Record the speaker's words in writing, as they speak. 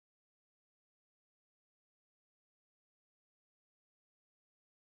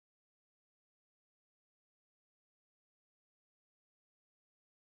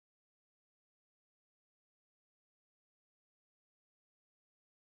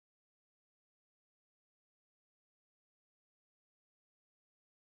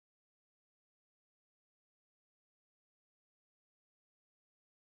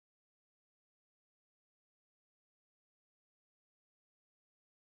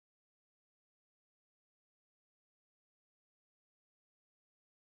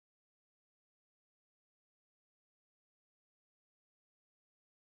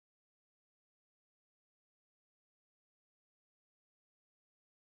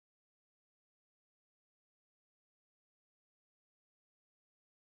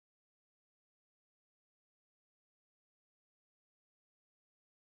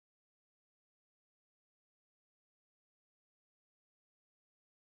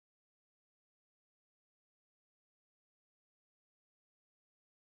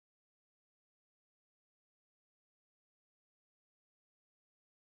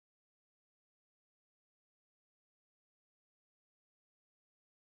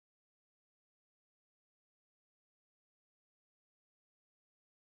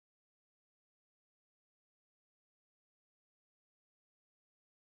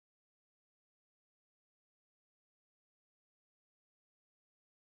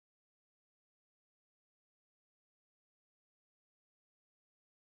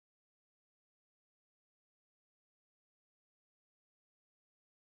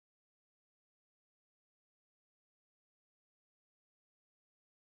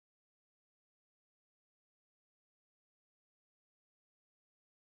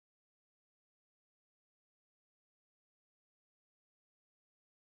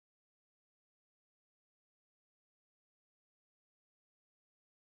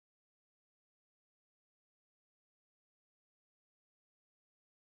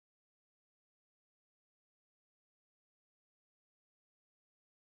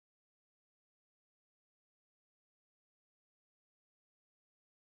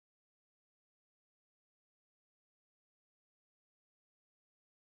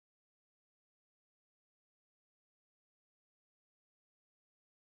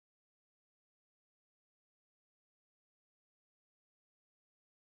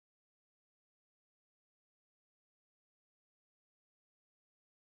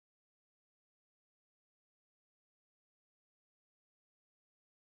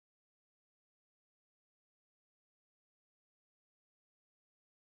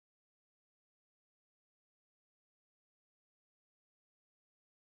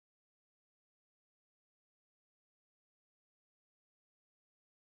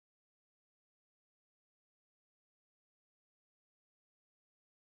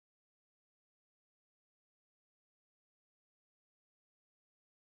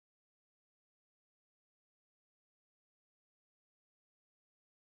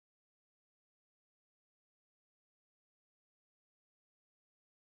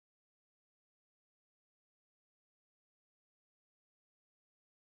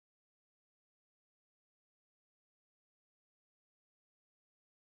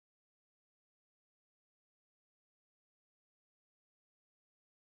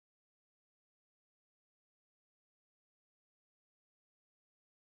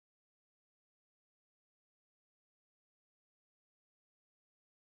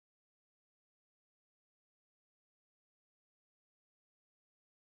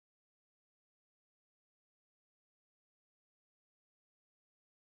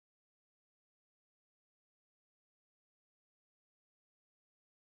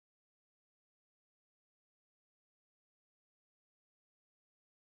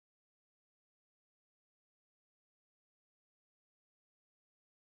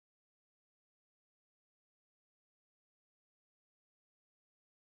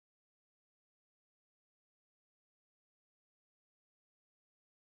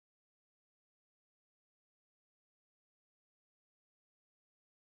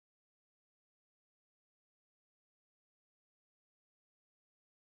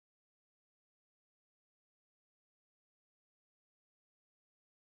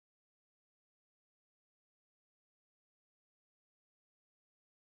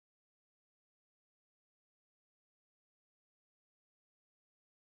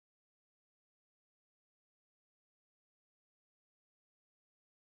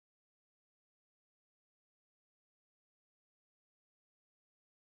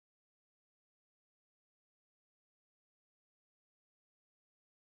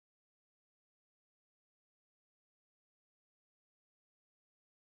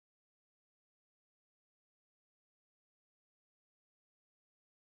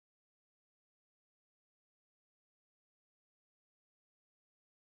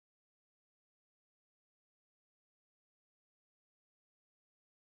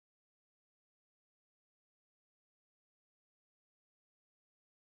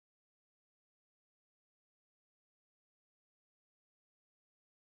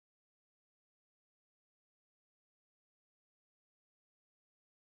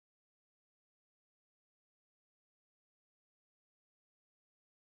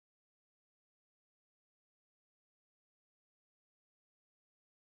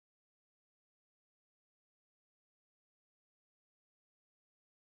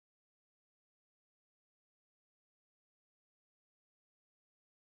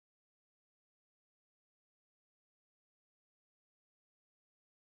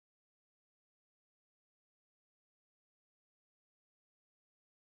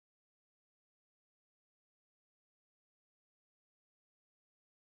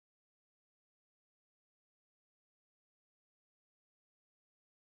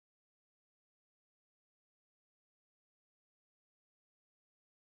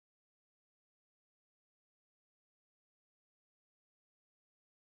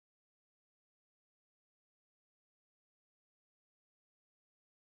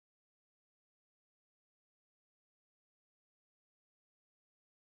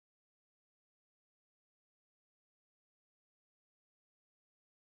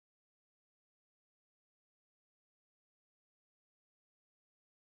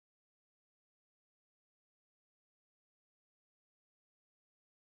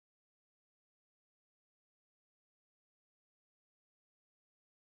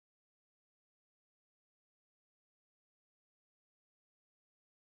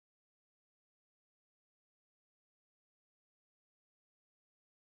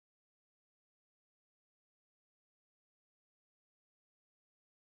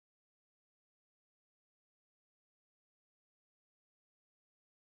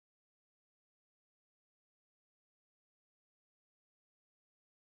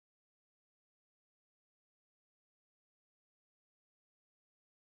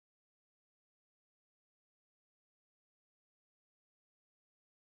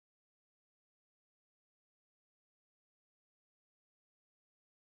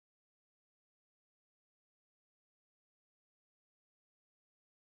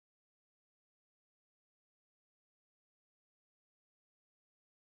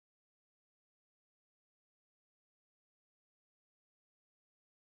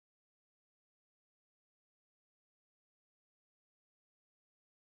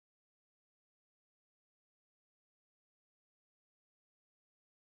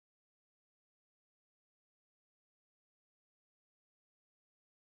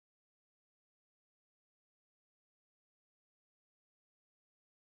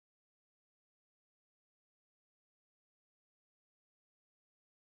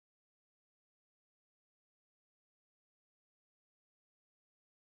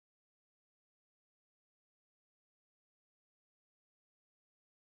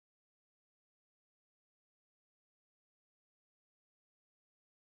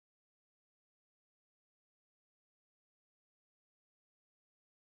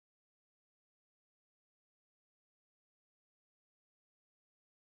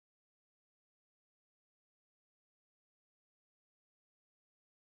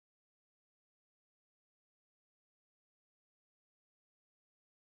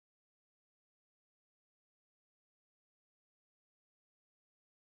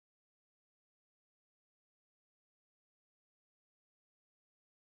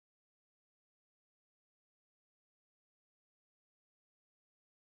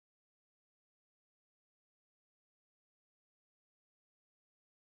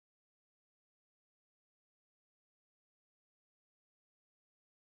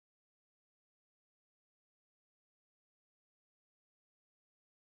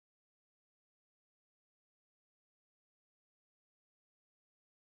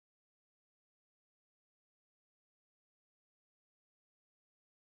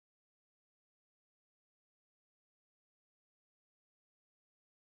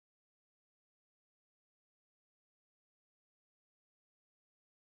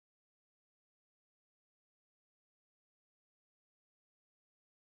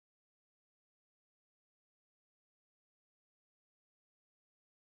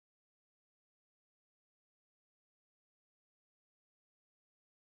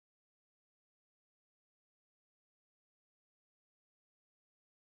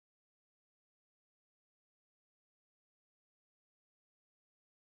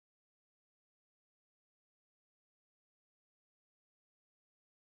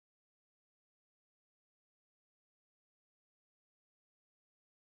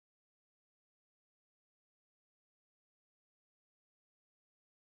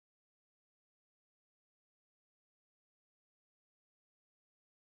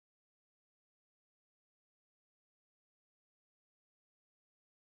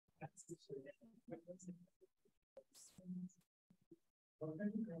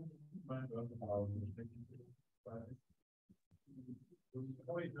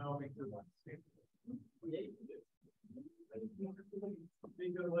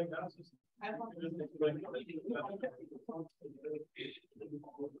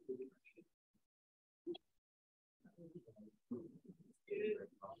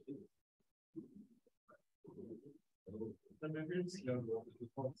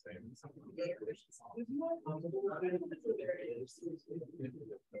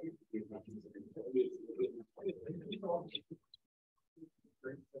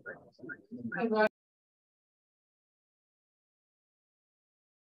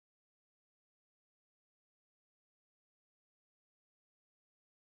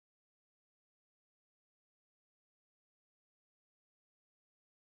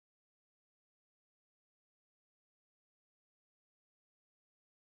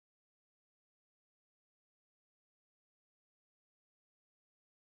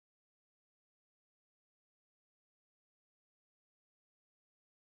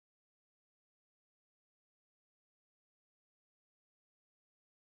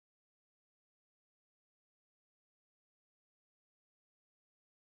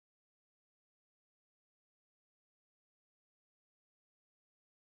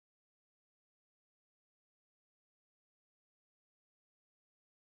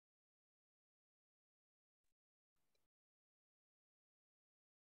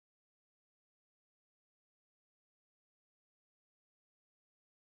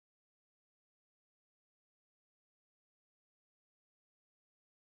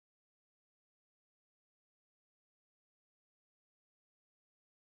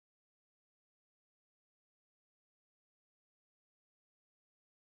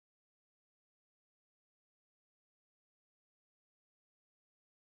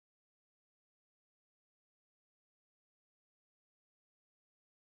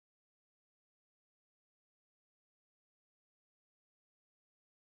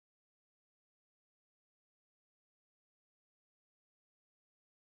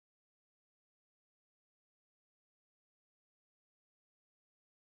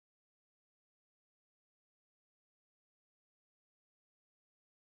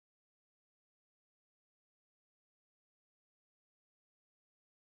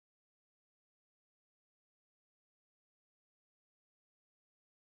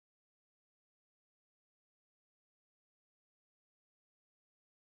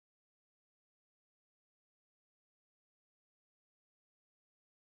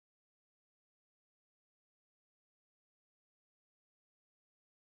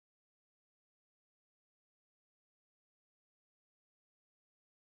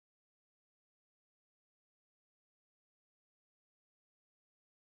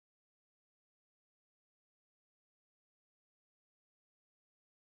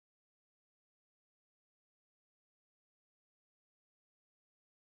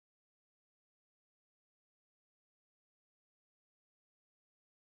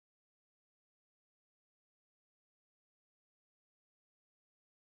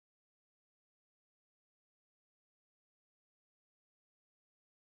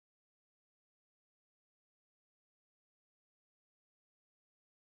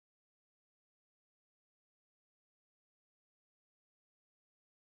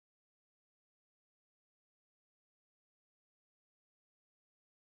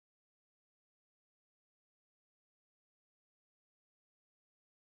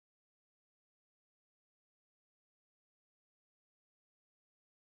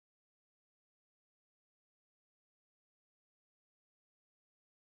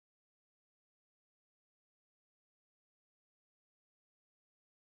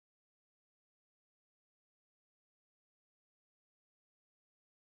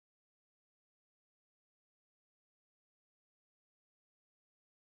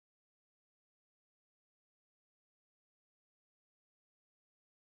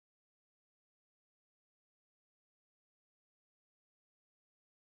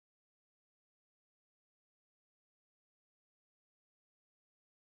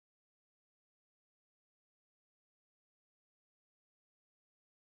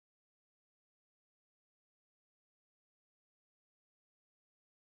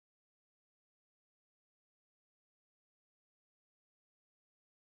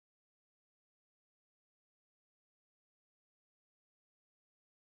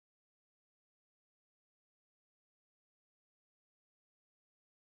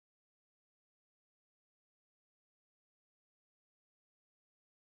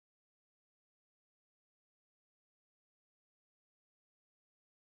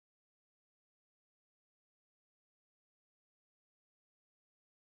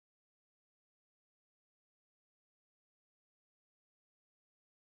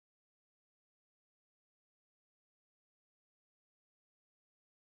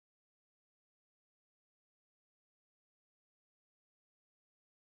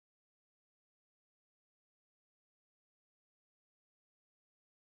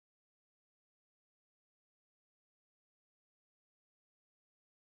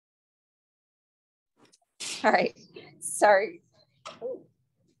All right, sorry. Oh,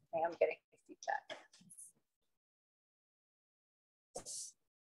 I'm getting feedback.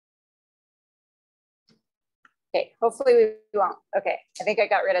 Okay, hopefully we won't. Okay, I think I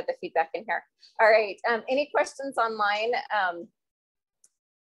got rid of the feedback in here. All right, any questions online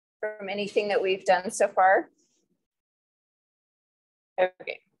from anything that we've done so far?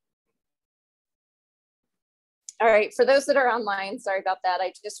 Okay. All right, for those that are online, sorry about that.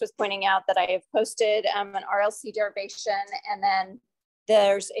 I just was pointing out that I have posted an RLC derivation, and then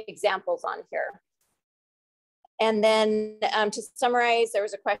there's examples on here. And then to summarize, there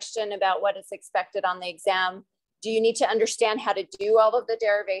was a question about what is expected on the exam. Do you need to understand how to do all of the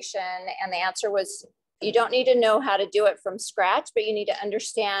derivation? And the answer was, you don't need to know how to do it from scratch, but you need to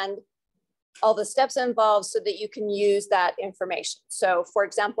understand all the steps involved so that you can use that information. So for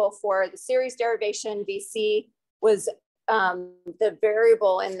example, for the series derivation, VC was the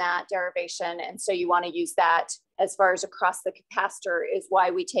variable in that derivation. And so you want to use that as far as across the capacitor is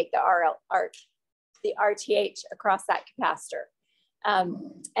why we take the RTH across that capacitor.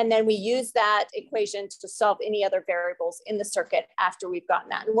 And then we use that equation to solve any other variables in the circuit after we've gotten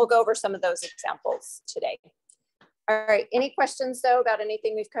that. And we'll go over some of those examples today. All right, any questions though about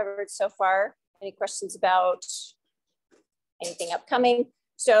anything we've covered so far? Any questions about anything upcoming?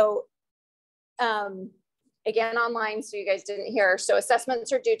 So again, online, so you guys didn't hear. So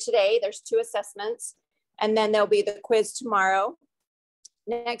assessments are due today. There's 2 assessments, and then there'll be the quiz tomorrow.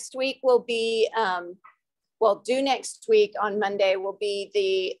 Next week will be, due next week on Monday will be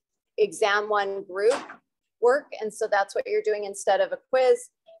the exam 1 group work. And so that's what you're doing instead of a quiz.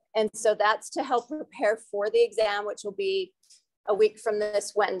 And so that's to help prepare for the exam, which will be a week from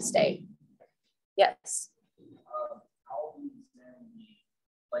this Wednesday. Yes. How will the exam be,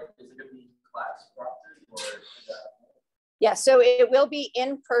 like, is it going to be class proctored or is that? Yeah, so it will be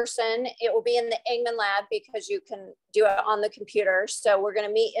in person. It will be in the Engman lab because you can do it on the computer. So we're going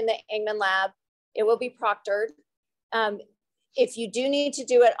to meet in the Engman lab. It will be proctored. If you do need to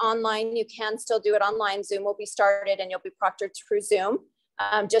do it online, you can still do it online. Zoom will be started and you'll be proctored through Zoom.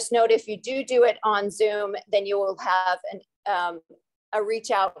 Just note if you do it on Zoom, then you will have a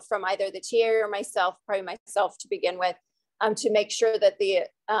reach out from either the TA or myself, probably myself to begin with, to make sure that the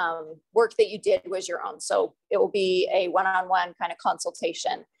work that you did was your own. So it will be a one-on-one kind of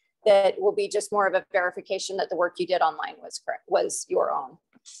consultation that will be just more of a verification that the work you did online was correct, was your own.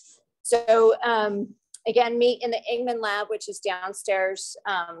 So again, meet in the Engman lab, which is downstairs.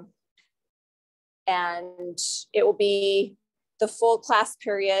 And it will be the full class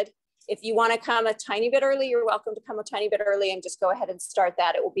period. If you want to come a tiny bit early, you're welcome to come a tiny bit early and just go ahead and start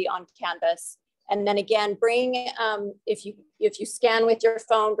that. It will be on Canvas. And then again, bring, if you scan with your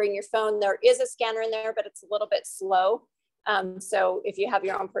phone, bring your phone. There is a scanner in there, but it's a little bit slow. So if you have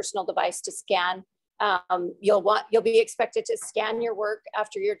your own personal device to scan, you'll be expected to scan your work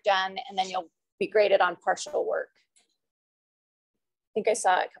after you're done, and then you'll be graded on partial work. I think I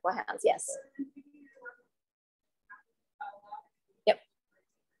saw a couple of hands, yes.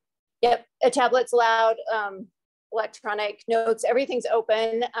 Yep, a tablet's allowed, electronic notes, everything's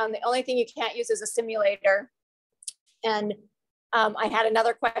open. The only thing you can't use is a simulator. And I had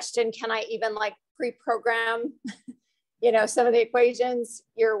another question, can I even like pre-program, you know, some of the equations?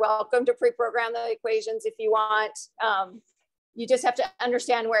 You're welcome to pre-program the equations if you want. You just have to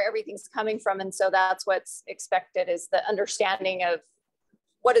understand where everything's coming from. And so that's what's expected, is the understanding of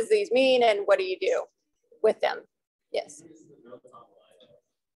what does these mean and what do you do with them? Yes.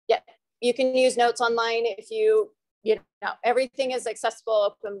 Yeah, you can use notes online if you know, everything is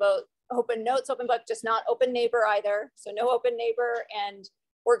accessible, open notes, open book, just not open neighbor either. So no open neighbor, and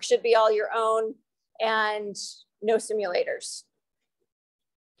work should be all your own, and no simulators.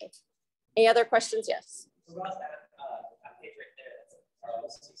 Okay. Any other questions? Yes. So Ross, that page right there,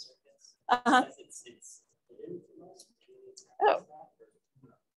 that's RLC Circuits. Oh.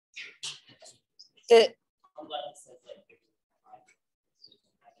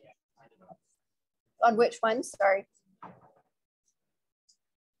 On which one? Sorry.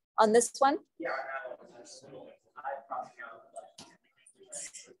 On this one? Yeah.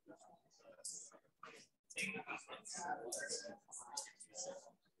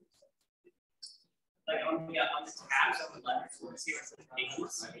 Like on the tabs on the left, see where it says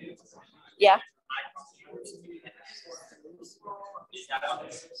pages. Yeah.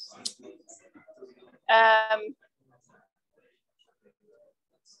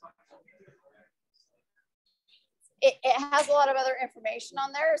 It has a lot of other information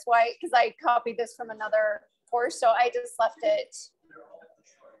on there, is why, because I copied this from another course, so I just left it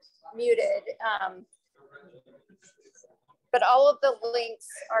muted. but all of the links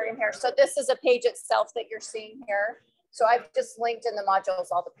are in here. So this is a page itself that you're seeing here. So I've just linked in the modules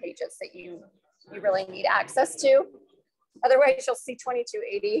all the pages that you really need access to. Otherwise, you'll see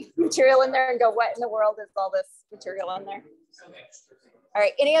 2280 material in there and go, what in the world is all this material in there? All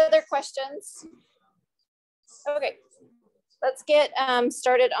right, any other questions? Okay, let's get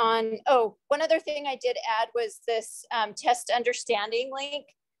started on, oh, one other thing I did add was this test understanding link.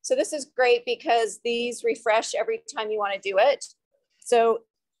 So this is great because these refresh every time you want to do it. So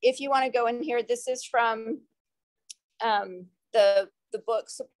if you want to go in here, this is from the book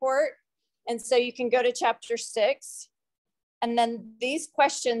support. And so you can go to chapter 6. And then these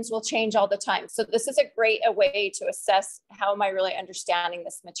questions will change all the time. So this is a great way to assess how am I really understanding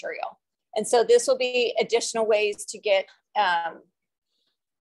this material. And so this will be additional ways to get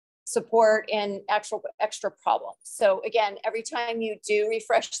support in actual extra problems. So again, every time you do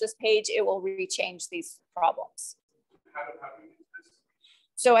refresh this page, it will rechange these problems. How do you use this?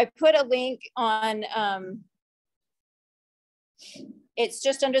 So I put a link on, it's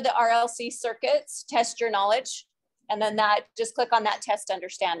just under the RLC Circuits, test your knowledge. And then that, just click on that test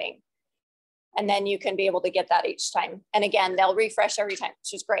understanding. And then you can be able to get that each time. And again, they'll refresh every time,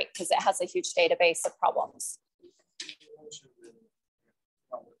 which is great because it has a huge database of problems.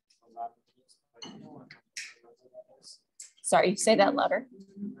 Sorry, say that louder.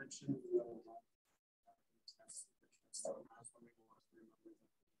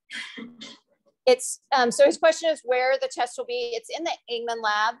 It's, so his question is where the test will be. It's in the Ingman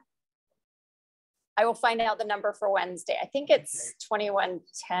lab. I will find out the number for Wednesday. I think it's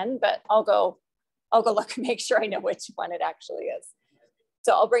 2110, but I'll go look and make sure I know which one it actually is.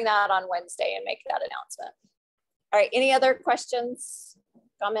 So I'll bring that on Wednesday and make that announcement. All right, any other questions,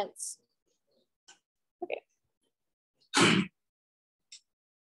 comments? Okay.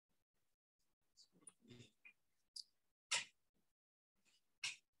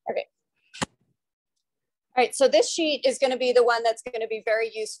 Okay. All right, so this sheet is going to be the one that's going to be very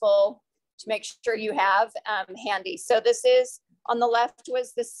useful to make sure you have handy. So this is, on the left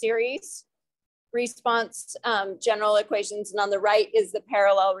was the series response general equations, and on the right is the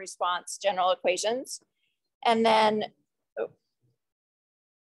parallel response general equations. And then,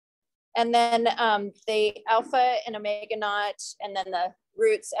 the alpha and omega naught, and then the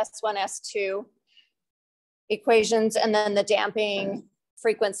roots S1, S2 equations, and then the damping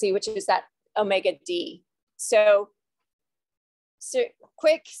frequency, which is that omega D. So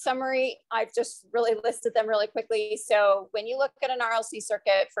quick summary, I've just really listed them really quickly. So when you look at an RLC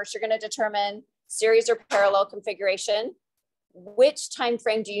circuit, first you're going to determine series or parallel configuration. Which time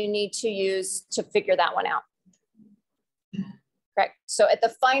frame do you need to use to figure that one out? Correct. So at the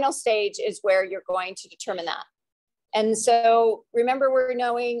final stage is where you're going to determine that. And so remember, we're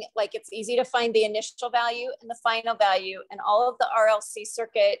knowing, like, it's easy to find the initial value and the final value, and all of the RLC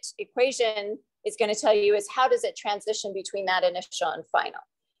circuit equation is going to tell you is how does it transition between that initial and final.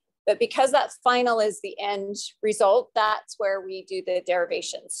 But because that final is the end result, that's where we do the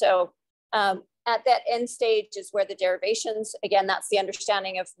derivation. So at that end stage is where the derivations, again, that's the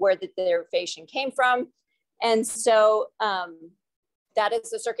understanding of where the derivation came from. And so that is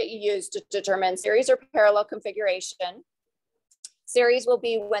the circuit you use to determine series or parallel configuration. Series will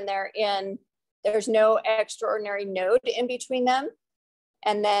be when there's no extraordinary node in between them.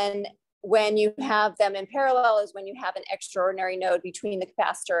 And then when you have them in parallel is when you have an extraordinary node between the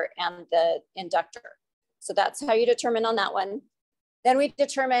capacitor and the inductor. So that's how you determine on that one. Then we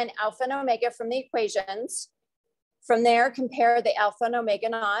determine alpha and omega from the equations. From there, compare the alpha and omega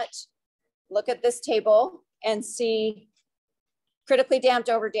naught. Look at this table and see critically damped,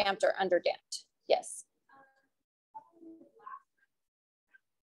 overdamped, or underdamped. Yes.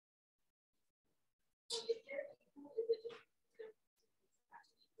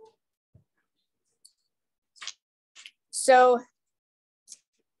 So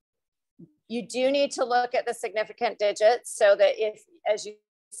you do need to look at the significant digits so that if, as you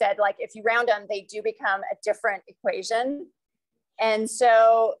said, like if you round them, they do become a different equation. And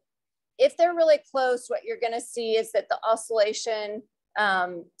so if they're really close, what you're going to see is that the oscillation,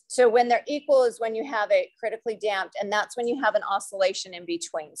 so when they're equal is when you have it critically damped, and that's when you have an oscillation in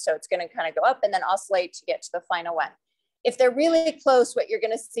between. So it's going to kind of go up and then oscillate to get to the final one. If they're really close, what you're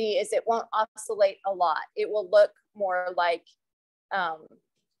going to see is it won't oscillate a lot. It will look more like,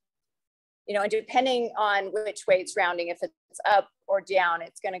 you know, and depending on which way it's rounding, if it's up or down,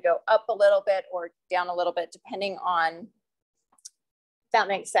 it's going to go up a little bit or down a little bit, depending on, if that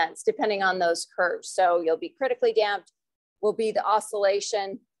makes sense, depending on those curves. So you'll be critically damped, will be the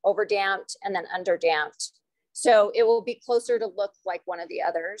oscillation, over damped, and then under damped. So it will be closer to look like one of the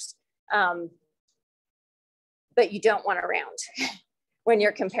others. but you don't want to round when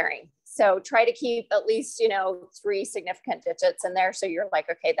you're comparing. So try to keep at least, you know, 3 significant digits in there. So you're like,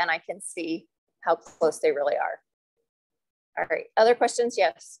 okay, then I can see how close they really are. All right, other questions?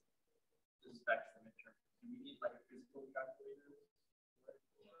 Yes. This is back to the midterm. Do you need like a physical calculator?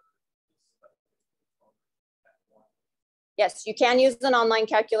 Yes, you can use an online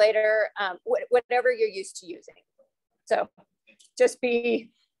calculator, whatever you're used to using. So just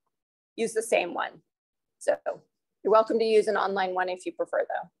use the same one. So you're welcome to use an online one if you prefer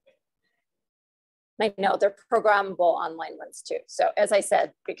though. I know they're programmable online ones too. So as I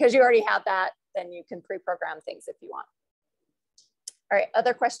said, because you already have that, then you can pre-program things if you want. All right,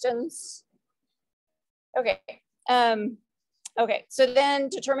 other questions? Okay. Okay, so then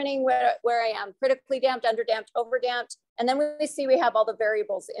determining where I am, critically damped, underdamped, overdamped, and then we see we have all the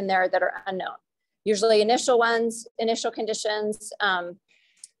variables in there that are unknown. Usually initial ones, initial conditions.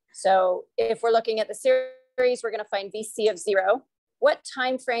 So if we're looking at the series, we're gonna find VC of 0. What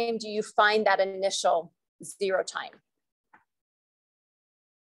time frame do you find that initial 0 time?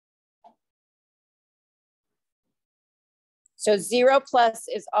 So 0 plus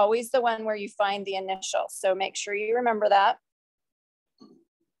is always the one where you find the initial. So make sure you remember that.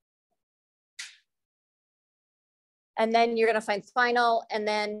 And then you're gonna find final, and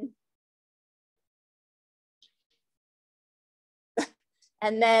then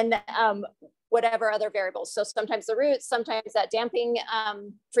whatever other variables. So sometimes the roots, sometimes that damping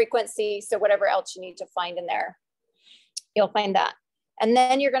frequency. So whatever else you need to find in there, you'll find that. And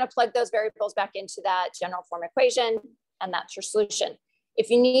then you're gonna plug those variables back into that general form equation, and that's your solution. If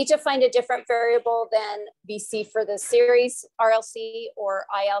you need to find a different variable than VC for the series RLC or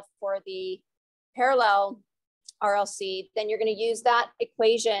IL for the parallel RLC, then you're going to use that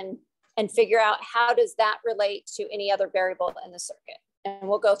equation and figure out how does that relate to any other variable in the circuit. And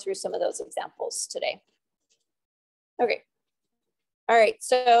we'll go through some of those examples today. Okay. All right,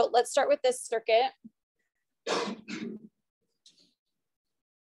 so let's start with this circuit.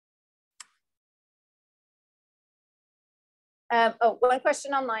 One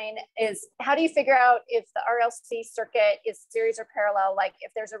question online is, how do you figure out if the RLC circuit is series or parallel? Like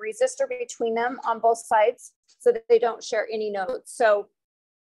if there's a resistor between them on both sides so that they don't share any nodes. So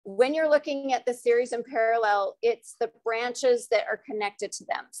when you're looking at the series and parallel, it's the branches that are connected to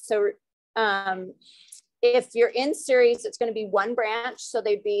them. So if you're in series, it's going to be one branch. So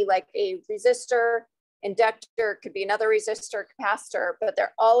they'd be like a resistor, inductor, could be another resistor, capacitor, but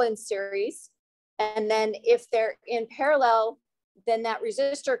they're all in series. And then if they're in parallel, then that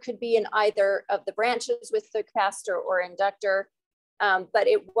resistor could be in either of the branches with the capacitor or inductor, but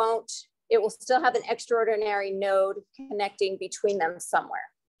it will still have an extraordinary node connecting between them somewhere.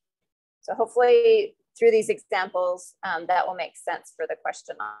 So hopefully through these examples, that will make sense for the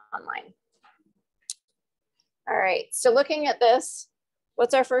question online. All right, so looking at this,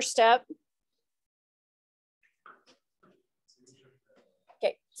 what's our first step?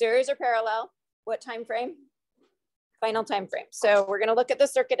 Okay, series or parallel. What time frame? Final time frame. So we're going to look at the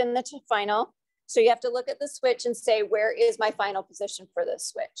circuit in the final. So you have to look at the switch and say, where is my final position for this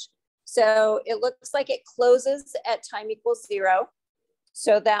switch? So it looks like it closes at time equals 0.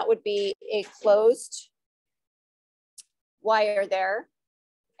 So that would be a closed wire there.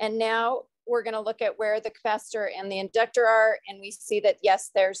 And now we're going to look at where the capacitor and the inductor are. And we see that,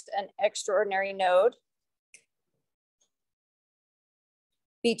 yes, there's an extraordinary node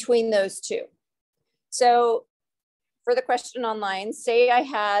between those two. So for the question online, say I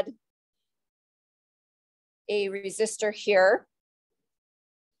had a resistor here,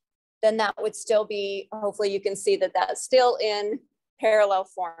 then that would still be, hopefully you can see that that's still in parallel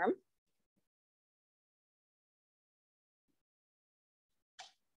form.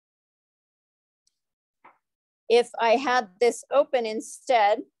 If I had this open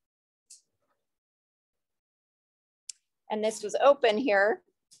instead, and this was open here,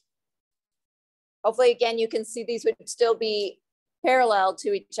 hopefully, again, you can see these would still be parallel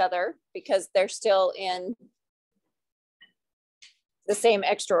to each other because they're still in the same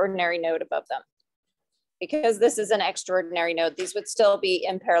extraordinary node above them. Because this is an extraordinary node, these would still be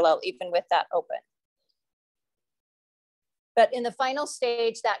in parallel even with that open. But in the final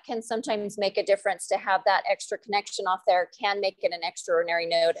stage, that can sometimes make a difference to have that extra connection off there, can make it an extraordinary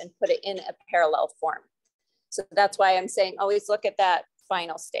node and put it in a parallel form. So that's why I'm saying always look at that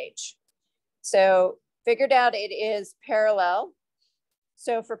final stage. So figured out it is parallel.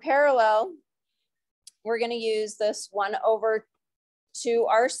 So for parallel, we're going to use this 1/2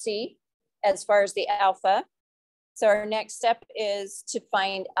 RC as far as the alpha. So our next step is to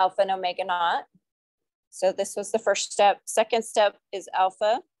find alpha and omega naught. So this was the first step. Second step is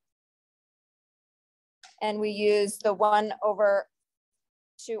alpha. and we use the 1/2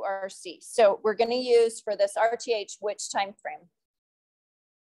 RC. So we're going to use for this RTH which time frame?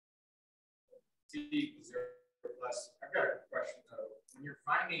 I've got a question though. When you're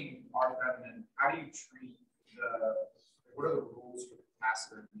finding R Thevenin, how do you treat what are the rules for the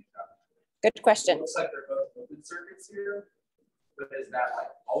capacitor and the inductor? Good question. It looks like they're both open circuits here, but is that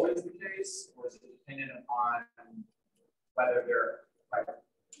like always the case, or is it dependent upon whether they're like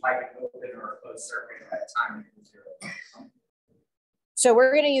an open or a closed circuit at time equals 0? So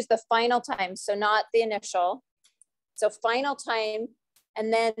we're going to use the final time, so not the initial. So final time,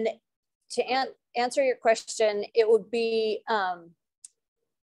 and then to answer your question, it would be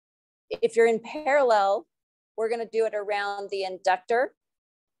if you're in parallel, we're going to do it around the inductor.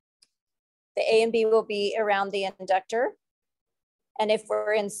 The A and B will be around the inductor. And if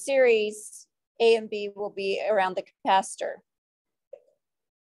we're in series, A and B will be around the capacitor.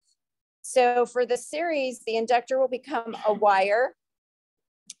 So for the series, the inductor will become a wire.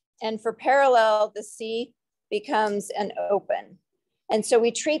 And for parallel, the C becomes an open. And so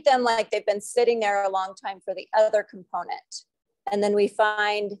we treat them like they've been sitting there a long time for the other component. And then we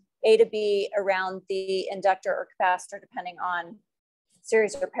find A to B around the inductor or capacitor, depending on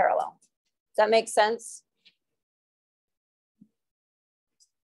series or parallel. Does that make sense?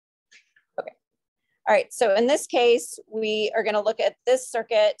 Okay. All right, so in this case, we are going to look at this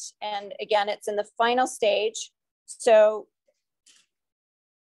circuit. And again, it's in the final stage. So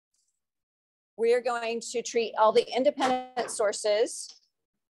we are going to treat all the independent sources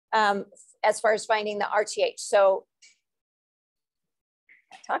as far as finding the RTH. So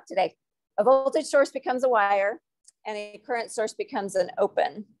talk today. A voltage source becomes a wire and a current source becomes an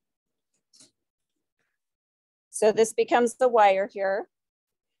open. So this becomes the wire here.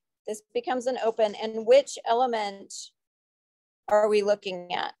 This becomes an open. And which element are we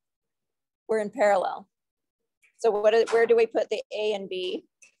looking at? We're in parallel. So where do we put the A and B?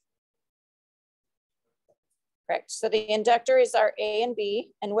 Correct. So the inductor is our A and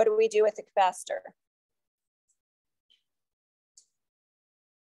B. And what do we do with the capacitor?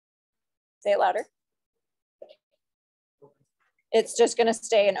 Say it louder. It's just going to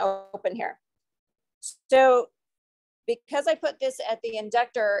stay an open here. So because I put this at the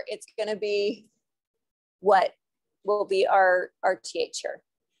inductor, it's going to be what will be our RTH here.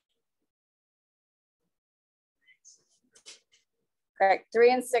 Correct.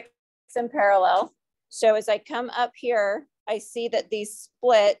 3 and 6 in parallel. So as I come up here, I see that these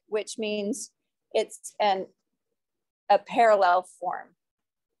split, which means it's a parallel form.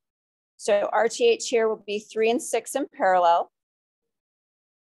 So RTH here will be 3 and 6 in parallel.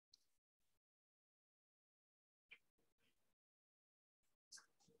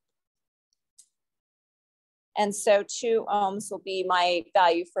 And so 2 ohms will be my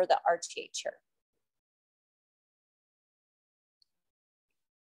value for the RTH here.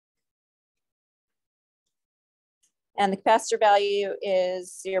 And the capacitor value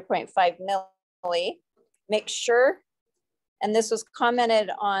is 0.5 milli. Make sure, and this was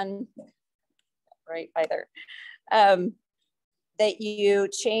commented on right either, that you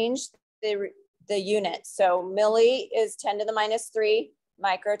change the unit. So milli is 10 to the minus 3,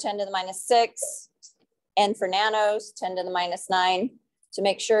 micro 10 to the minus 6, and for nanos 10 to the minus 9, to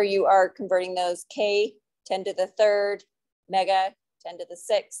make sure you are converting those K 10 to the 3rd, mega 10 to the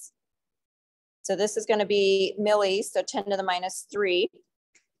 6th. So this is going to be milli, so 10 to the minus 3.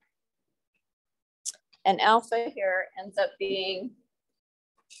 And alpha here ends up being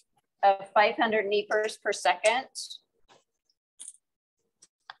 500 meters per second.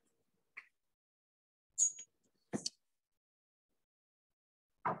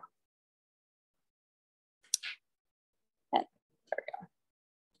 And there we go.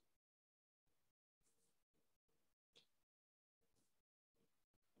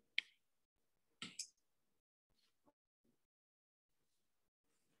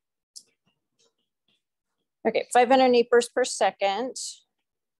 Okay, 500 meters per second.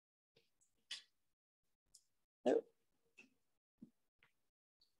 Oh.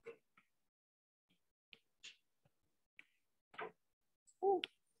 Oh.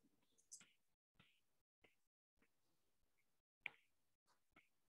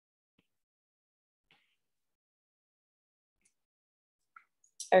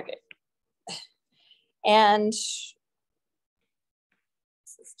 Okay. And this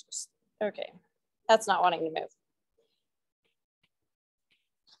is just, okay. That's not wanting to move.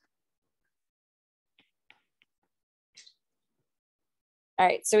 All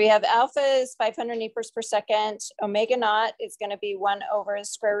right, so we have alpha is 500 meters per second. Omega naught is going to be 1 over the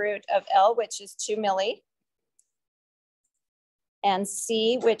square root of L, which is 2 milli. and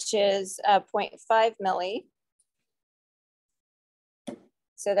C, which is 0.5 milli.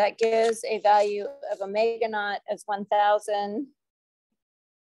 So that gives a value of omega naught as 1,000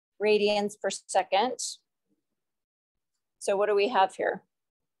 radians per second. So what do we have here?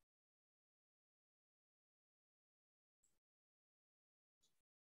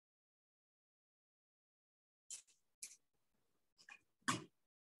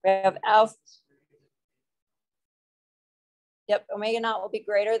 We have alpha. Yep, omega naught will be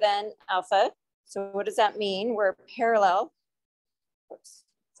greater than alpha. So what does that mean? We're parallel. Oops,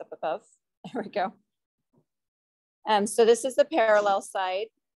 it's up above. There we go. So this is the parallel side.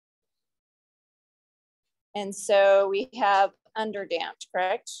 And so we have underdamped,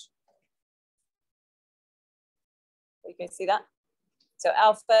 correct? You can see that. So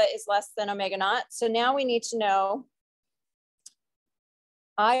alpha is less than omega naught. So now we need to know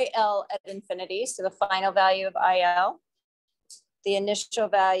IL at infinity, so the final value of IL, the initial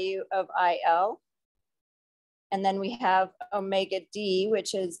value of IL, and then we have omega D,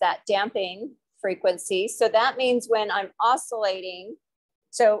 which is that damping frequency. So that means when I'm oscillating,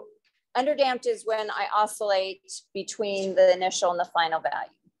 so underdamped is when I oscillate between the initial and the final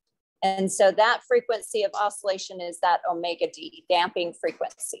value. And so that frequency of oscillation is that omega D, damping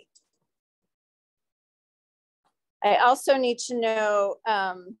frequency. I also need to know,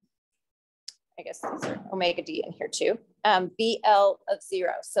 I guess these are omega D in here too, VL of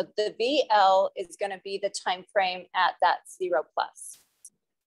 0. So the VL is going to be the time frame at that 0 plus.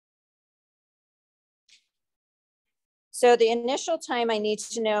 So the initial time I need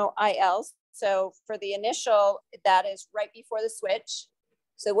to know IL. So for the initial, that is right before the switch.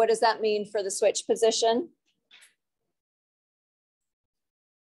 So what does that mean for the switch position?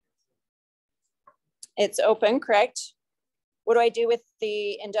 It's open, correct? What do I do with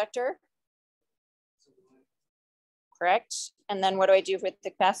the inductor? Correct. And then what do I do with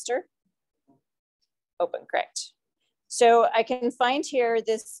the capacitor? Open, correct. So I can find here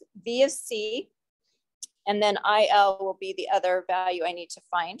this V of C, and then IL will be the other value I need to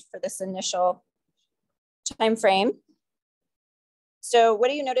find for this initial time frame. So what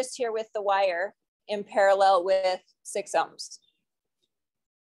do you notice here with the wire in parallel with 6 ohms?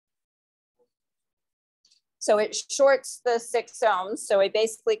 So it shorts the 6 ohms. So I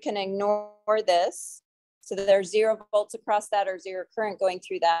basically can ignore this. So there's 0 volts across that or 0 current going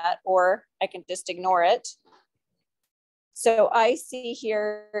through that, or I can just ignore it. So IC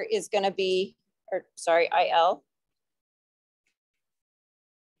here is going to be, or sorry, IL.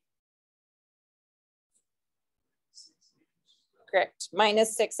 Correct,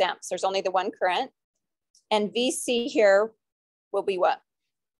 minus 6 amps. There's only the one current. And VC here will be what?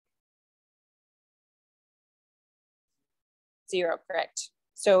 0, correct.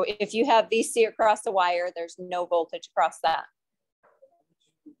 So if you have VC across the wire, there's no voltage across that.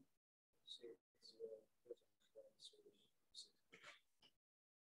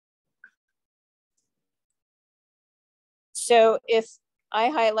 So if I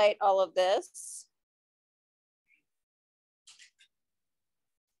highlight all of this,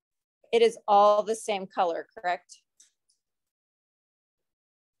 it is all the same color, correct?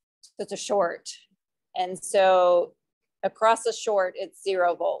 So it's a short. And so across the short, it's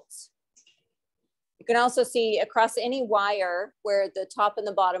 0 volts. You can also see across any wire where the top and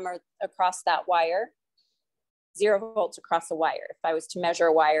the bottom are across that wire, 0 volts across the wire. If I was to measure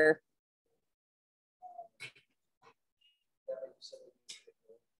a wire.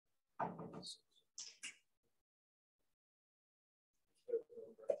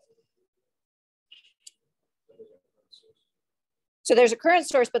 So there's a current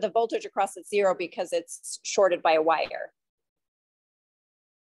source, but the voltage across it's 0 because it's shorted by a wire.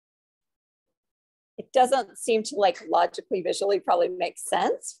 It doesn't seem to like logically, visually probably make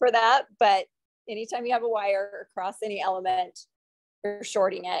sense for that, but anytime you have a wire across any element, you're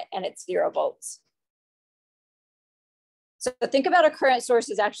shorting it and it's 0 volts. So think about a current source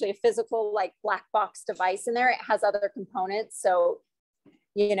as actually a physical like black box device in there. It has other components. So,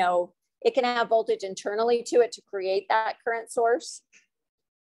 you know, it can have voltage internally to it to create that current source.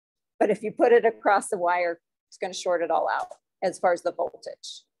 But if you put it across the wire, it's going to short it all out as far as the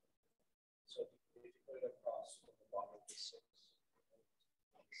voltage. So if you put it across the bottom of the 6.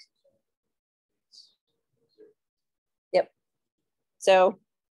 Yep. So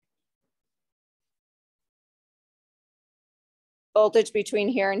voltage between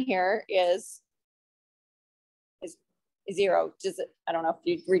here and here is 0. Does it, I don't know if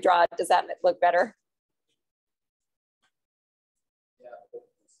you redraw it, does that look better? Yeah, but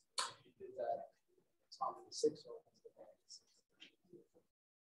if you did that top of the 6 ohms.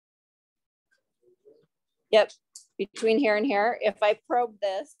 Yep, between here and here. If I probe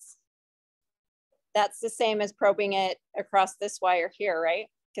this, that's the same as probing it across this wire here, right?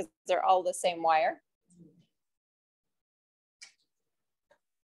 Because they're all the same wire.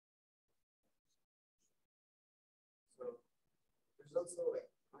 So there's also like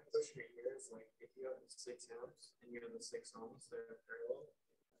my question right here is like if you have the 6 amps and you have the 6 ohms that are parallel,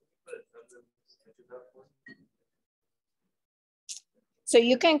 put a dozen edges out for. So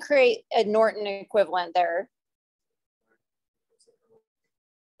you can create a Norton equivalent there.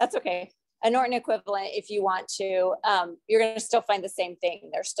 That's okay. A Norton equivalent, if you want to, you're going to still find the same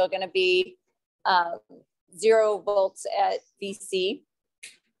thing. There's still going to be 0 volts at VC.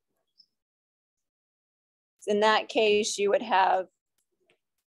 In that case, you would have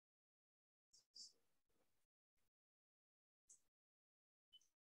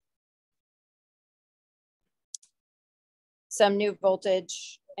some new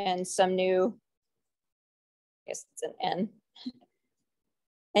voltage and some new, I guess it's an N.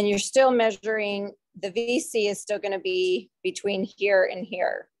 And you're still measuring, the VC is still going to be between here and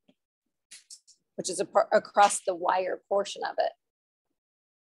here, which is across the wire portion of it.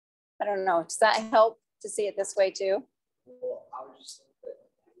 I don't know, does that help to see it this way too? Well, I would just think that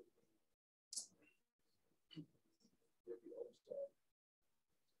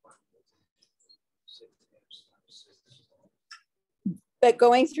But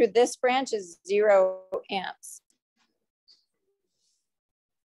going through this branch is 0 amps.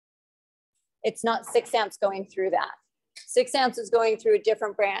 It's not 6 amps going through that. 6 amps is going through a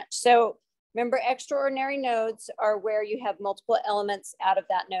different branch. So remember, extraordinary nodes are where you have multiple elements out of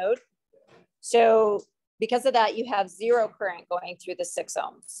that node. So because of that, you have 0 current going through the 6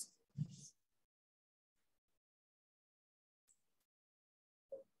 ohms.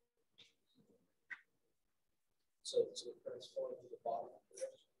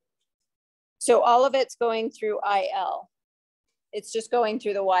 So all of it's going through IL. It's just going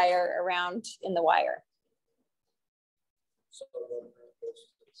through the wire around in the wire.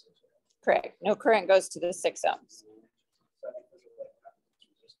 Correct. No current goes to the 6 ohms.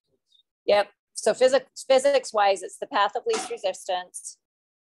 Yep. So physics wise, it's the path of least resistance.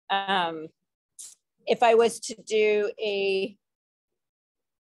 If I was to do a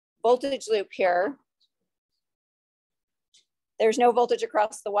voltage loop here, there's no voltage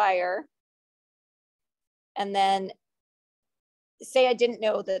across the wire. And then say I didn't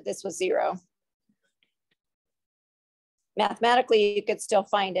know that this was 0. Mathematically, you could still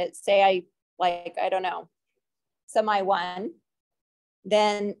find it. Say I don't know, some I1,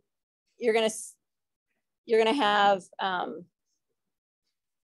 then you're gonna have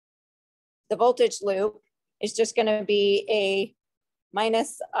the voltage loop is just gonna be a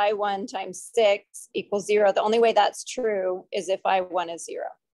minus I1 times 6 equals 0. The only way that's true is if I1 is 0.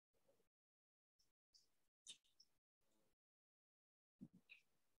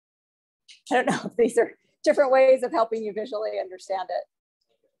 I don't know if these are different ways of helping you visually understand it.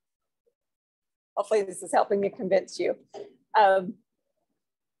 Hopefully this is helping me convince you. Does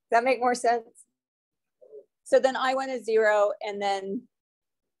that make more sense? So then I1 is 0, and then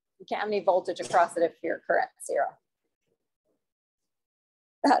you can't have any voltage across it if your current is 0.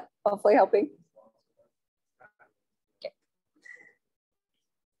 That hopefully helping. Okay.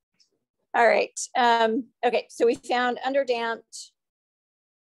 All right. Okay, so we found underdamped,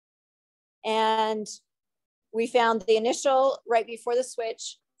 and we found the initial right before the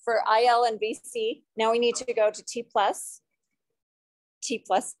switch for IL and VC. Now we need to go to T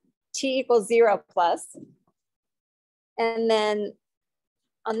equals 0 plus. And then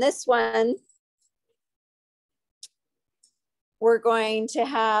on this one, we're going to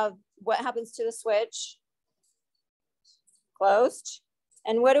have what happens to the switch? Closed.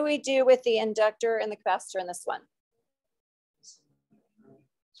 And what do we do with the inductor and the capacitor in this one?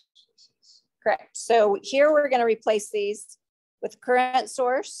 Correct. So here we're going to replace these with current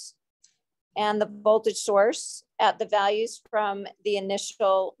source and the voltage source at the values from the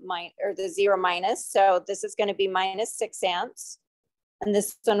initial the 0 minus. So this is going to be minus 6 amps, and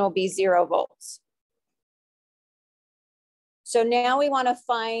this one will be 0 volts. So now we want to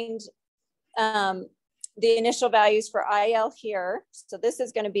find the initial values for IL here. So this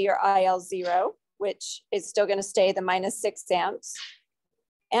is going to be your IL 0, which is still going to stay the minus 6 amps.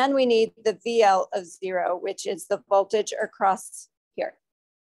 And we need the VL of 0, which is the voltage across here.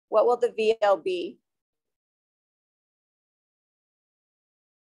 What will the VL be?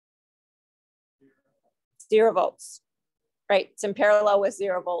 Zero volts, right? It's in parallel with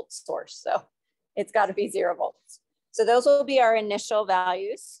 0 volt source. So it's got to be 0 volts. So those will be our initial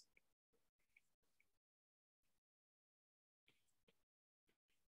values.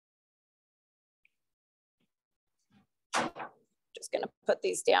 going to put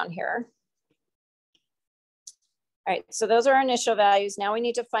these down here. All right, so those are our initial values. Now we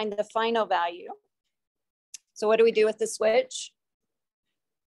need to find the final value. So what do we do with the switch?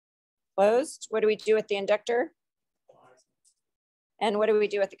 Closed. What do we do with the inductor? And what do we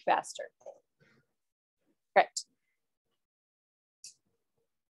do with the capacitor? Correct.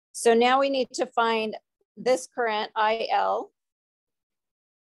 So now we need to find this current IL.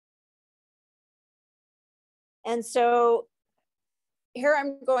 And so here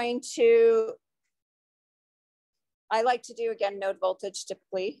I'm going to, I like to do again node voltage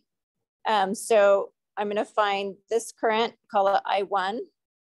typically. So I'm going to find this current, call it I1.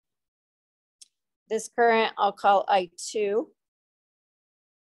 This current I'll call I2.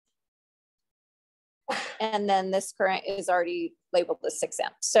 And then this current is already labeled as 6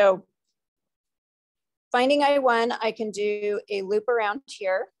 amps. So finding I1, I can do a loop around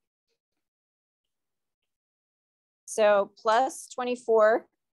here. So plus 24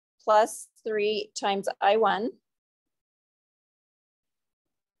 plus 3 times I1.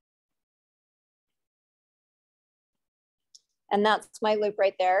 And that's my loop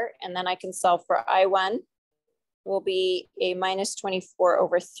right there. And then I can solve for I1 will be a minus 24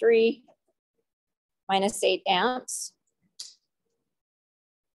 over 3 minus 8 amps.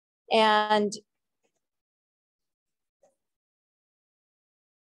 And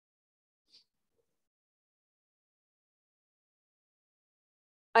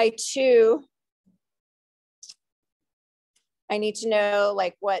I2, I need to know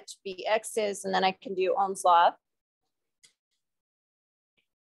like what Vx is, and then I can do Ohm's law.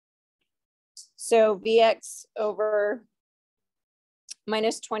 So Vx over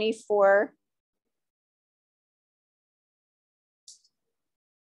minus 24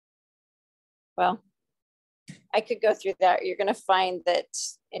 well, I could go through that. You're going to find that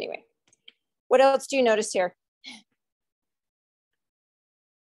anyway. What else do you notice here?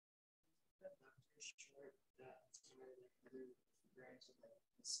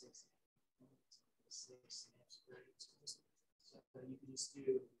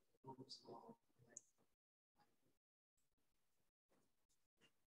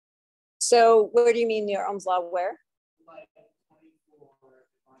 So where do you mean your Ohm's law where?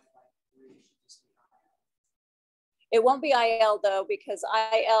 It won't be IL though, because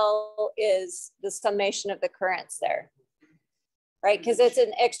IL is the summation of the currents there, right? Because it's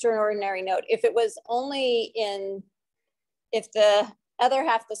an extraordinary node. If it was only in, if the other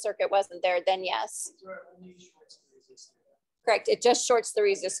half of the circuit wasn't there, then yes. Correct, it just shorts the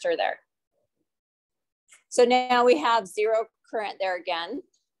resistor there. So now we have 0 current there again.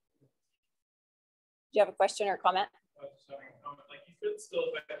 Do you have a question or comment? Like you could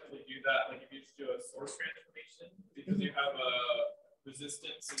still effectively do that, like if you just do a source transformation, because you have a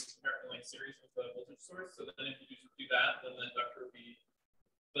resistance in like series with the voltage source. So then if you just do that, then the inductor would be,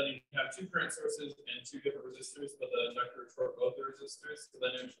 then you have 2 current sources and 2 different resistors, but the inductor would short both the resistors. So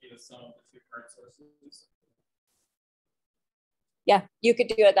then it would be the sum of the 2 current sources. Yeah, you could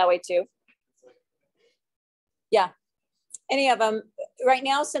do it that way too. Yeah, any of them. Right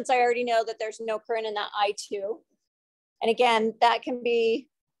now, since I already know that there's no current in that I2, and again, that can be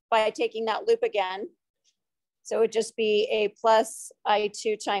by taking that loop again. So it would just be a plus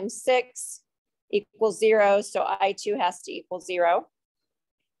I2 times 6 equals 0. So I2 has to equal 0.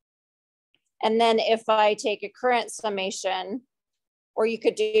 And then if I take a current summation, or you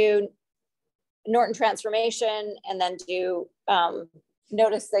could do Norton transformation and then do,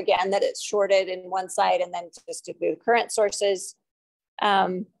 notice again that it's shorted in one side and then just do the current sources.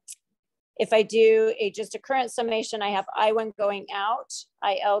 If I do just a current summation, I have I1 going out,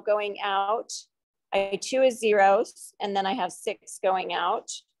 IL going out, I2 is 0, and then I have 6 going out.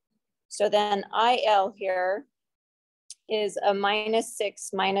 So then IL here is a minus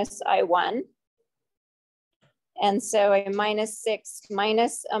 6 minus I1. And so a minus 6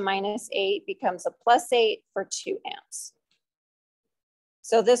 minus a minus 8 becomes a plus 8 for 2 amps.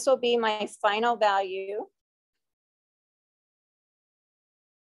 So this will be my final value.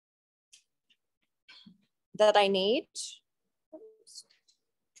 That I need.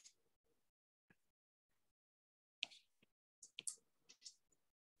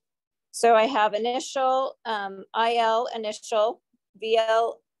 So I have initial, IL initial,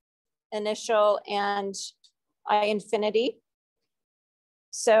 VL initial, and I infinity.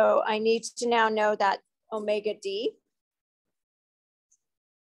 So I need to now know that omega D.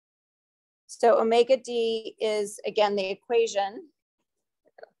 So omega D is, again, the equation.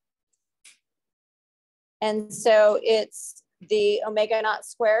 And so it's the omega naught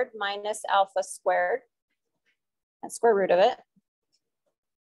squared minus alpha squared, that's square root of it.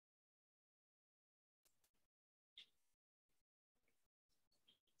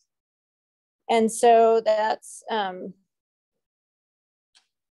 And so that's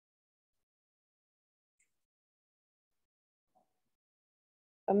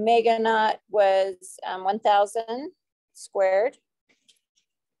omega naught was 1,000 squared.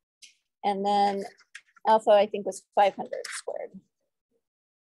 And then alpha, I think, was 500 squared.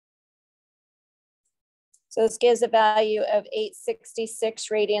 So this gives a value of 866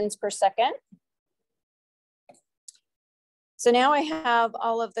 radians per second. So now I have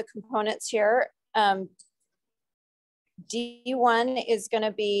all of the components here. D1 is going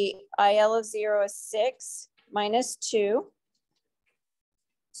to be IL of 0 is 6 minus 2.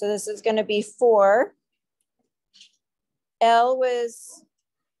 So this is going to be 4. L was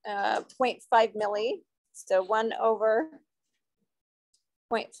 0.5 milli. So 1 over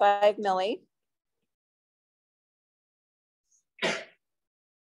 0.5 milli.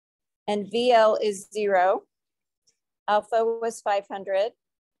 And VL is 0. Alpha was 500.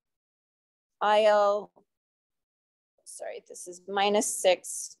 IL, sorry, this is minus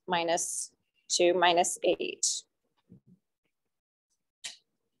 6, minus 2, minus 8.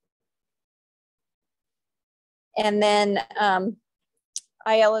 And then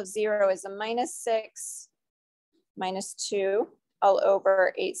IL of 0 is a minus 6, minus 2, all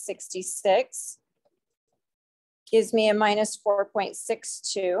over 866. Gives me a minus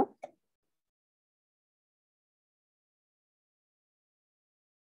 4.62.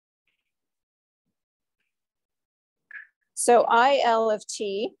 So IL of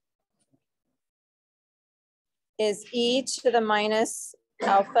T is e to the minus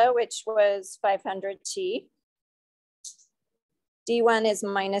alpha, which was 500T. D1 is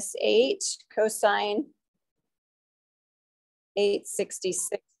minus 8 cosine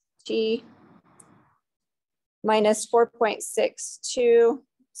 866T minus 4.62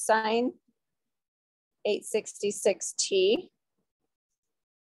 sine 866T.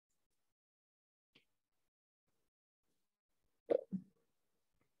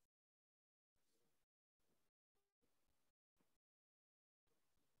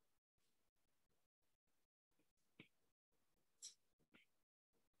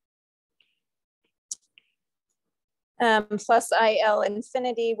 Plus IL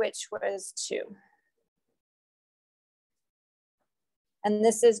infinity, which was 2. And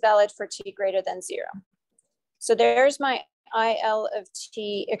this is valid for T greater than 0. So there's my IL of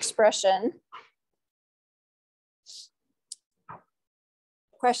T expression.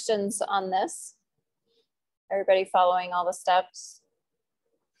 Questions on this? Everybody following all the steps?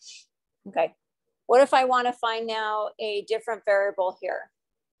 Okay. What if I want to find now a different variable here?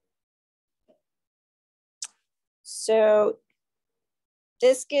 So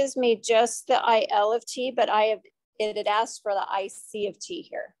this gives me just the IL of T, but it had asked for the IC of T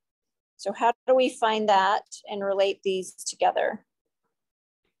here. So how do we find that and relate these together?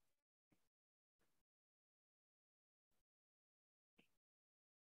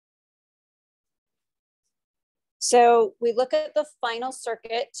 So we look at the final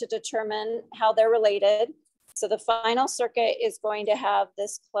circuit to determine how they're related. So the final circuit is going to have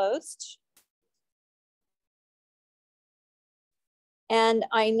this closed. And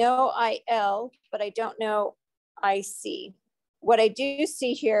I know IL, but I don't know IC. What I do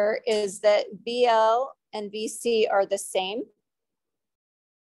see here is that VL and VC are the same.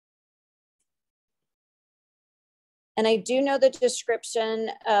 And I do know the description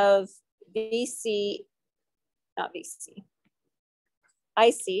of VC, not VC,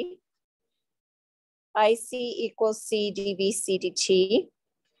 IC. IC equals C dVC dt.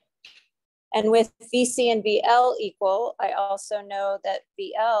 And with VC and VL equal, I also know that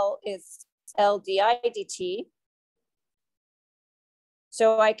VL is L di dt.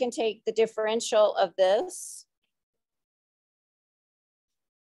 So I can take the differential of this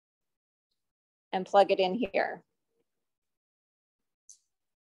and plug it in here.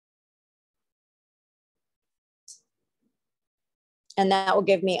 And that will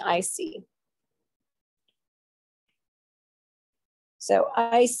give me IC. So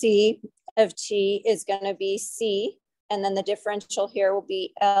IC of T is going to be C, and then the differential here will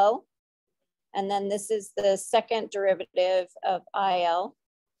be L. And then this is the second derivative of IL.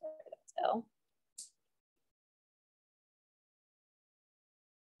 L.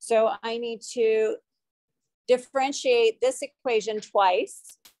 So I need to differentiate this equation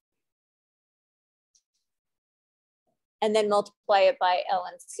twice and then multiply it by L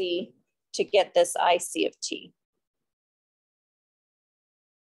and C to get this IC of T.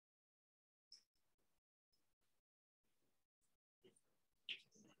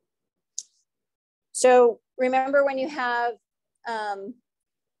 So remember when you have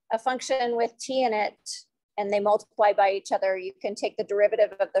a function with T in it and they multiply by each other, you can take the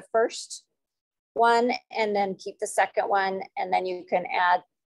derivative of the first one and then keep the second one, and then you can add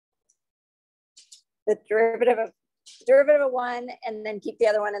the derivative of one and then keep the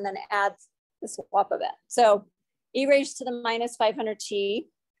other one and then add the swap of it. So e raised to the minus 500t.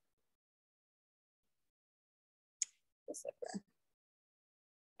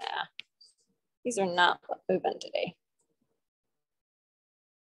 Yeah, these are not moving today.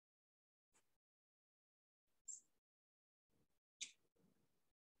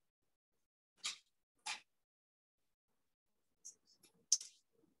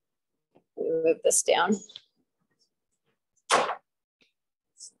 Move this down.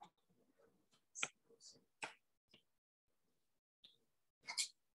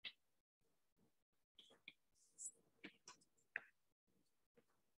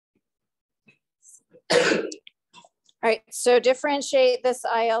 All right, so differentiate this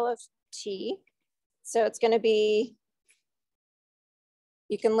IL of t. So it's going to be,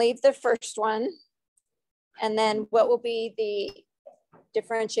 you can leave the first one, and then what will be the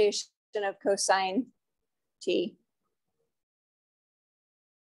differentiation of cosine t?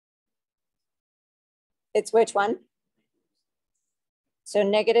 It's which one? So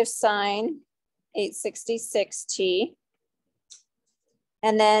negative sine 866t.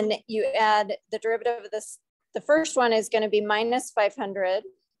 And then you add the derivative of this. The first one is going to be minus 500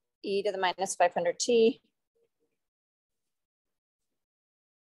 e to the minus 500t.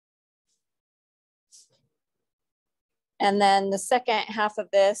 And then the second half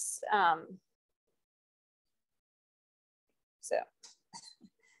of this,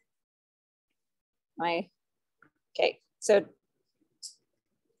 okay, so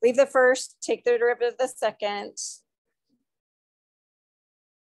leave the first, take the derivative of the second.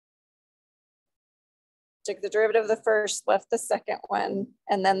 Took the derivative of the first, left the second one.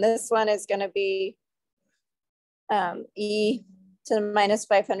 And then this one is going to be e to the minus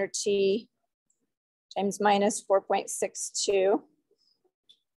 500t times minus 4.62.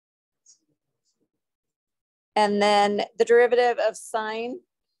 And then the derivative of sine.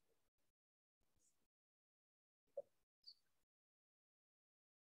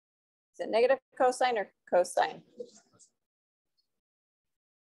 Is it negative cosine or cosine?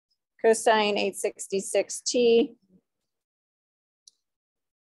 Cosine 866t.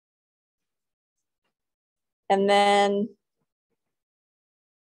 And then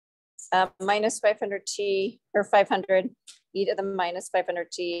minus 500t, or 500 e to the minus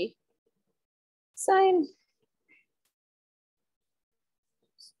 500t sine.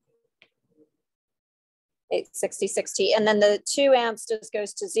 $866t, and then the 2 amps just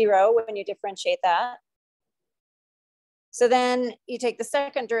goes to 0 when you differentiate that. So then you take the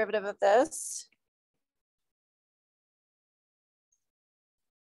second derivative of this.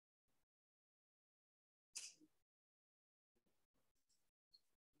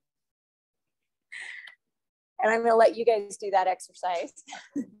 And I'm going to let you guys do that exercise.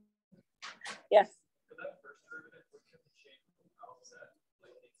 Yes.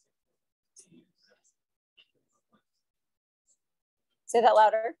 Say that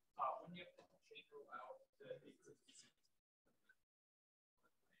louder.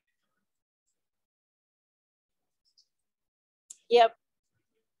 Yep.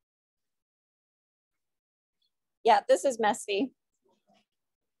 Yeah, this is messy.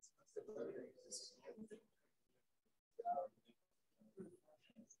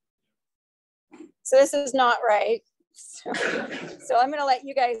 So this is not right. So I'm going to let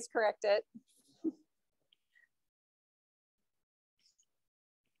you guys correct it.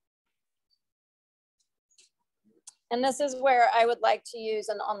 And this is where I would like to use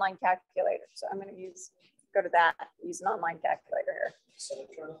an online calculator. So I'm going to go to that, use an online calculator here. So they're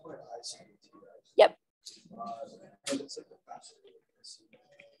trying to find IC. Yep.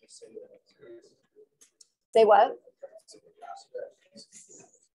 Say what?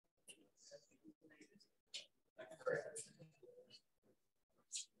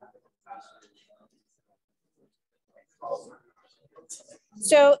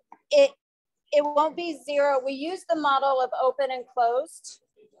 So it won't be 0. We use the model of open and closed.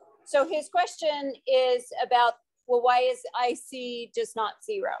 So his question is about, well, why is IC just not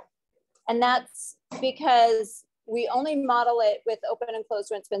 0? And that's because we only model it with open and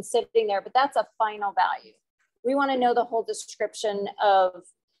closed when it's been sitting there, but that's a final value. We want to know the whole description of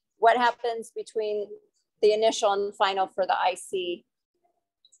what happens between the initial and final for the IC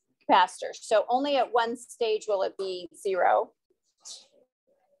capacitor. So only at one stage will it be 0.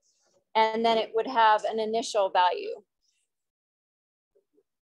 And then it would have an initial value.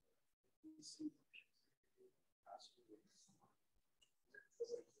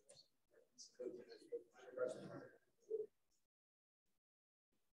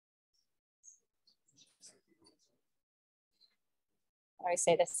 I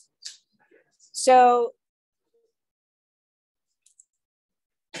say this? So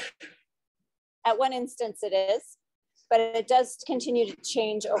at one instance it is, but it does continue to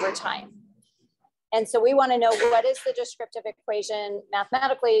change over time. And so we want to know what is the descriptive equation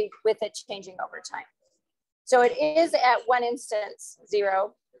mathematically with it changing over time. So it is at one instance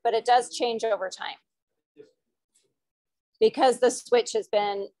 0, but it does change over time because the switch has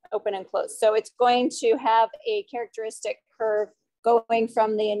been open and closed. So it's going to have a characteristic curve going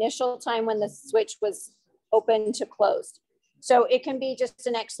from the initial time when the switch was open to closed. So it can be just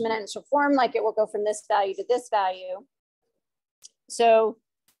an exponential form, like it will go from this value to this value. So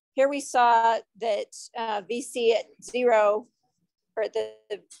here we saw that VC at 0, or at the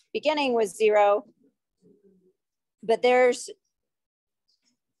beginning was 0, but there's,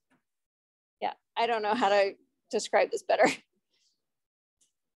 yeah, I don't know how to describe this better.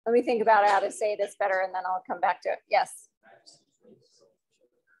 Let me think about how to say this better and then I'll come back to it. Yes.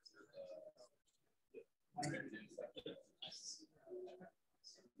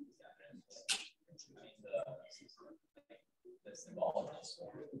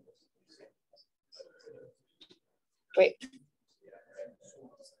 Wait,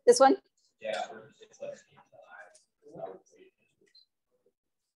 this one? Yeah.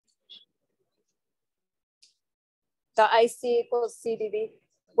 The IC equals CDV.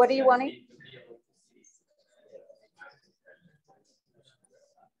 What are you wanting?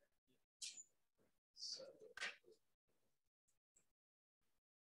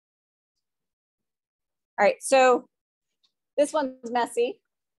 All right, so this one's messy.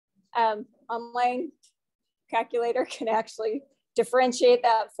 Online calculator can actually differentiate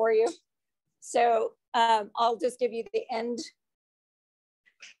that for you. So I'll just give you the end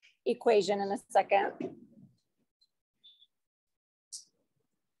equation in a second.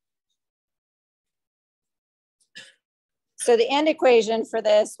 So the end equation for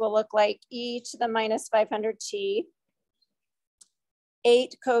this will look like e to the minus 500t,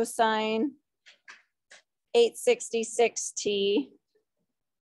 8 cosine 866t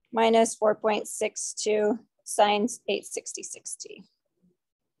minus 4.62 sine 866t.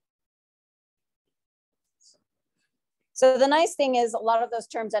 So the nice thing is a lot of those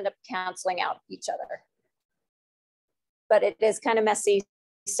terms end up canceling out each other, but it is kind of messy.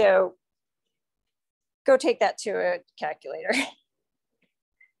 So go take that to a calculator.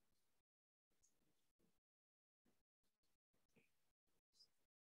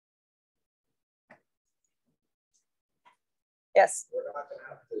 Yes.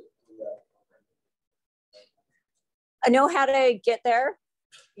 I know how to get there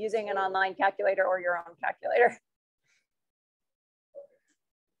using an online calculator or your own calculator.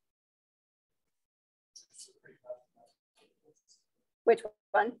 Which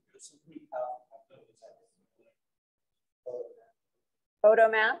one?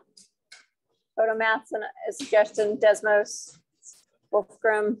 Photomath. Photomath's a suggestion. Desmos,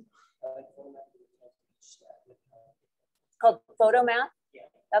 Wolfgram. Called Photomath.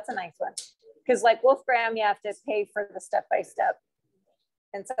 That's a nice one. Because like Wolfgram, you have to pay for the step-by-step.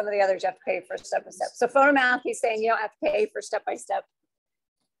 And some of the others you have to pay for step-by-step. So Photomath, he's saying you don't have to pay for step-by-step.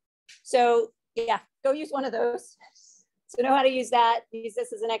 So yeah, go use one of those. So know how to use that. Use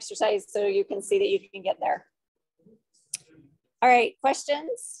this as an exercise so you can see that you can get there. All right,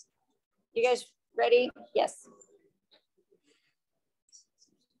 questions? You guys ready? Yes.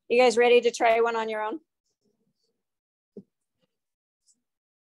 You guys ready to try one on your own?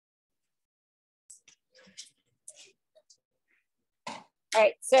 All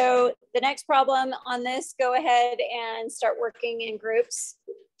right, so the next problem on this, go ahead and start working in groups.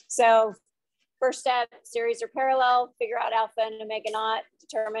 So first step, series or parallel, figure out alpha and omega naught,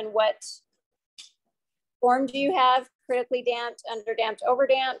 determine what form do you have, critically damped, underdamped,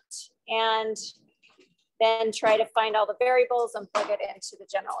 overdamped, and then try to find all the variables and plug it into the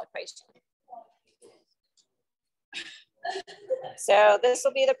general equation. So this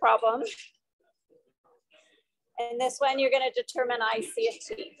will be the problem. And this one, you're going to determine IC of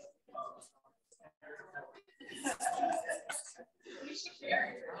T.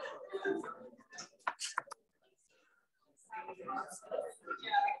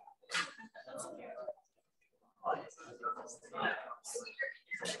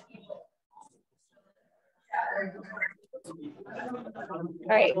 All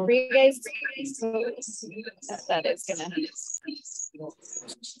right, for you guys, that is gonna.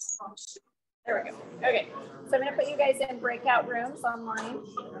 There we go. Okay, so I'm gonna put you guys in breakout rooms online,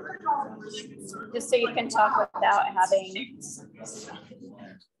 just so you can talk without having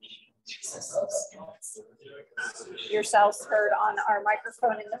yourselves heard on our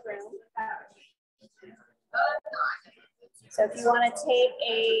microphone in the room. So if you want to take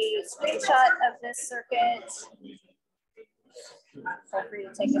a screenshot of this circuit, feel free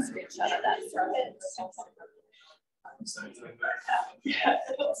to take a screenshot of that circuit. Yeah,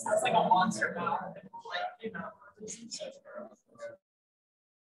 it sounds like a monster mouth. Like, you know.